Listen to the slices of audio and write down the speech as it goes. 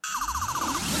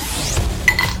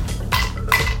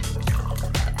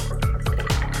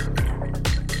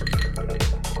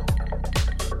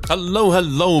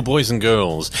Hello, boys and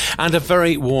girls, and a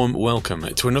very warm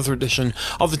welcome to another edition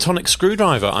of the Tonic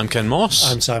Screwdriver. I'm Ken Moss.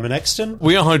 I'm Simon Exton.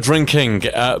 We are drinking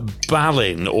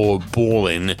Ballin or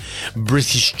Ballin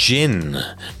British gin,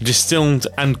 distilled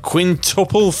and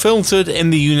quintuple filtered in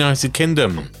the United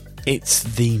Kingdom. It's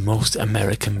the most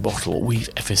American bottle we've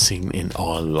ever seen in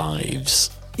our lives.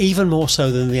 Even more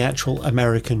so than the actual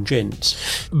American gins.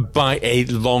 By a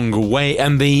long way.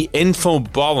 And the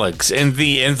infobolics,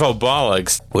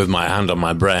 with my hand on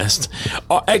my breast,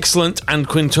 our excellent and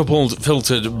quintupled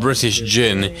filtered British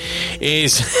gin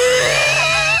is...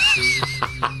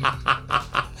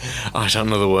 I don't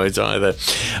know the words either.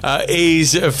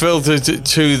 Is filtered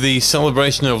to the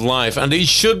celebration of life, and it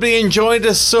should be enjoyed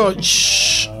as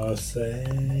such.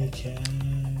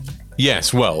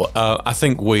 Yes, well, I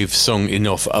think we've sung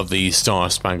enough of the Star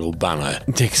Spangled Banner.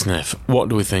 Dick Sniff, what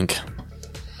do we think?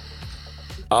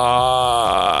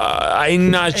 I'm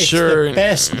not sure. It's the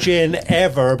best gin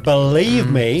ever,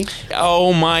 believe me.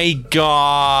 Oh my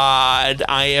God,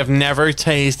 I have never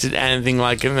tasted anything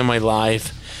like it in my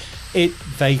life. It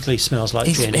vaguely smells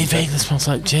like gin. It vaguely smells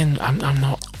like gin. I'm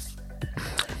not...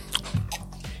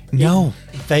 No.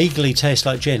 It vaguely tastes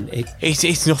like gin.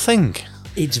 It's nothing.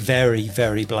 It's very,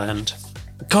 very bland.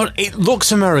 God, it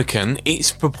looks American.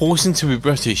 It's purporting to be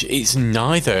British. It's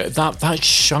neither. That's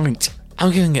shite.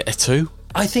 I'm giving it a 2.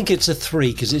 I think it's a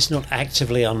 3 because it's not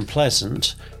actively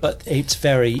unpleasant, but it's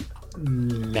very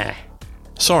meh.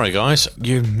 Sorry, guys.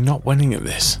 You're not winning at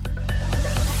this.